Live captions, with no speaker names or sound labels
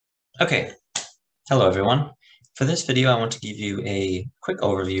Okay, hello everyone. For this video, I want to give you a quick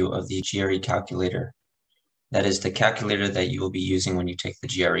overview of the GRE Calculator. That is the calculator that you will be using when you take the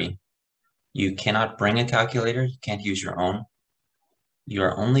GRE. You cannot bring a calculator, you can't use your own. You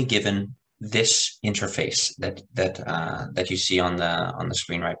are only given this interface that you see on the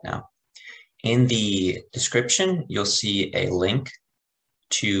screen right now. In the description, you'll see a link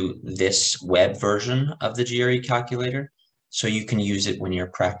to this web version of the GRE Calculator, so you can use it when you're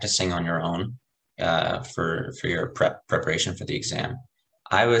practicing on your own for your preparation for the exam.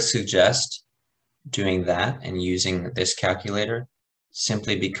 I would suggest doing that and using this calculator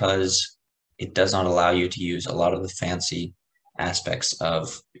simply because it does not allow you to use a lot of the fancy aspects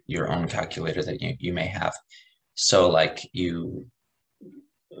of your own calculator that you may have. So like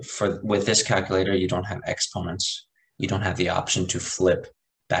with this calculator, you don't have exponents. You don't have the option to flip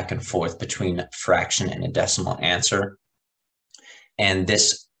back and forth between a fraction and a decimal answer. And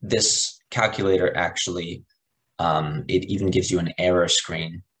this calculator actually, it even gives you an error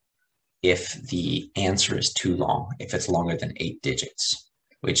screen if the answer is too long, if it's longer than 8 digits,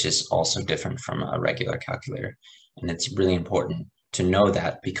 which is also different from a regular calculator. And it's really important to know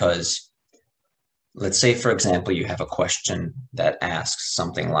that because let's say, for example, you have a question that asks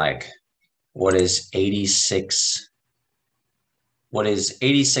something like, what is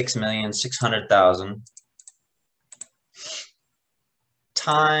 86,600,000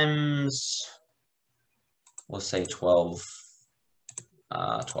 times, we'll say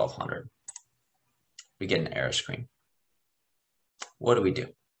 1200. We get an error screen. What do we do?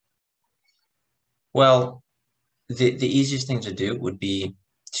 Well, the easiest thing to do would be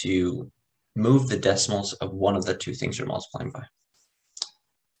to move the decimals of one of the two things you're multiplying by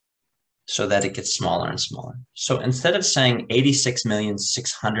so that it gets smaller and smaller. So instead of saying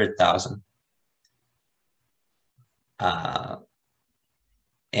 86,600,000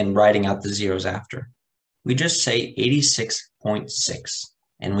 and writing out the zeros after, we just say 86.6.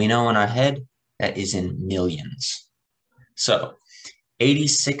 And we know in our head that is in millions. So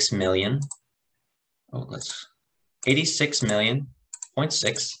 86 million, 86 million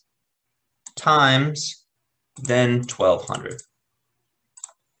 0.6 times then 1200.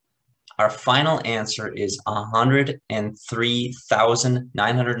 Our final answer is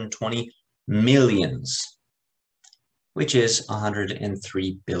 103,920 millions, which is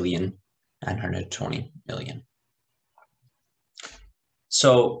 103,920 million.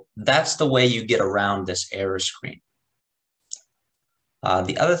 So that's the way you get around this error screen.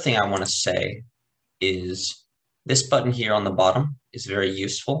 The other thing I want to say is this button here on the bottom is very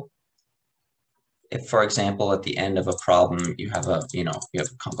useful. If, for example, at the end of a problem, you have a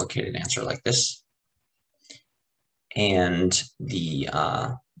complicated answer like this, and the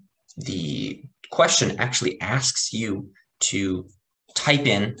question actually asks you to type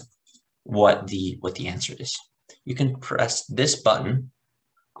in what the answer is. You can press this button.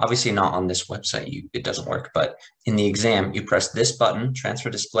 Obviously not on this website, it doesn't work, but in the exam, you press this button, transfer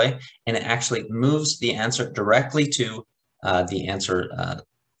display, and it actually moves the answer directly to the answer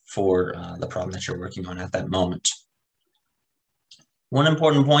for the problem that you're working on at that moment. One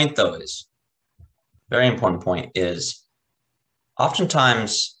important point, though, very important point, is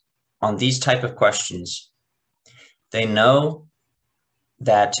oftentimes on these type of questions, they know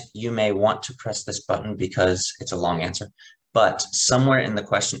that you may want to press this button because it's a long answer, but somewhere in the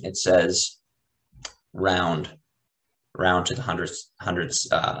question it says round to the hundredths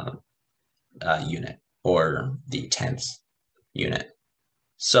unit or the 10th unit.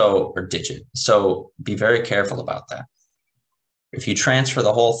 So, or digit. So be very careful about that. If you transfer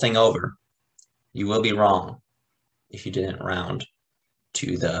the whole thing over, you will be wrong if you didn't round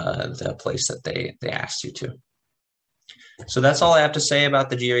to the place that they asked you to. So that's all I have to say about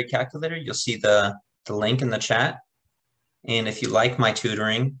the GRE Calculator. You'll see the link in the chat. And if you like my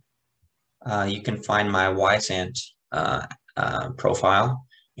tutoring, you can find my Wisant profile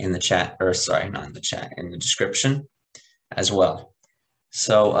in the chat, or sorry, not in the chat, in the description as well.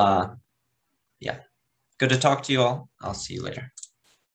 So, yeah, good to talk to you all. I'll see you later.